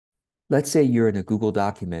let's say you're in a Google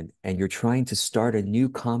document and you're trying to start a new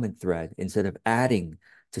comment thread instead of adding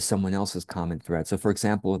to someone else's comment thread. So for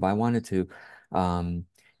example, if I wanted to, um,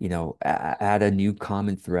 add a new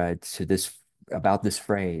comment thread to this about this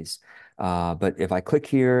phrase, but if I click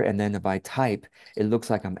here and then if I type, it looks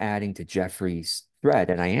like I'm adding to Jeffrey's thread,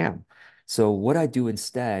 and I am. So what I do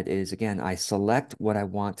instead is, again, I select what I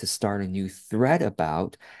want to start a new thread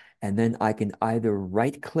about, and then I can either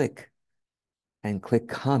right click and click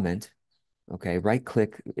comment. Okay, right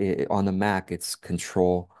click on the Mac, it's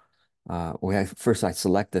control. First I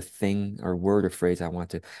select the thing or word or phrase I want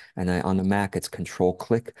to, and on the Mac, it's control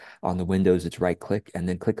click. On the Windows, it's right click, and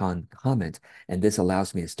then click on comment. And this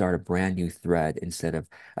allows me to start a brand new thread instead of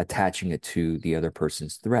attaching it to the other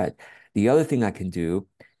person's thread. The other thing I can do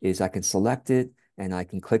is I can select it and I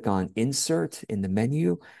can click on insert in the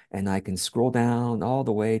menu, and I can scroll down all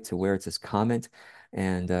the way to where it says comment.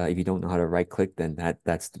 And if you don't know how to right click, then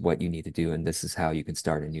that's what you need to do. And this is how you can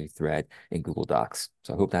start a new thread in Google Docs.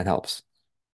 So I hope that helps.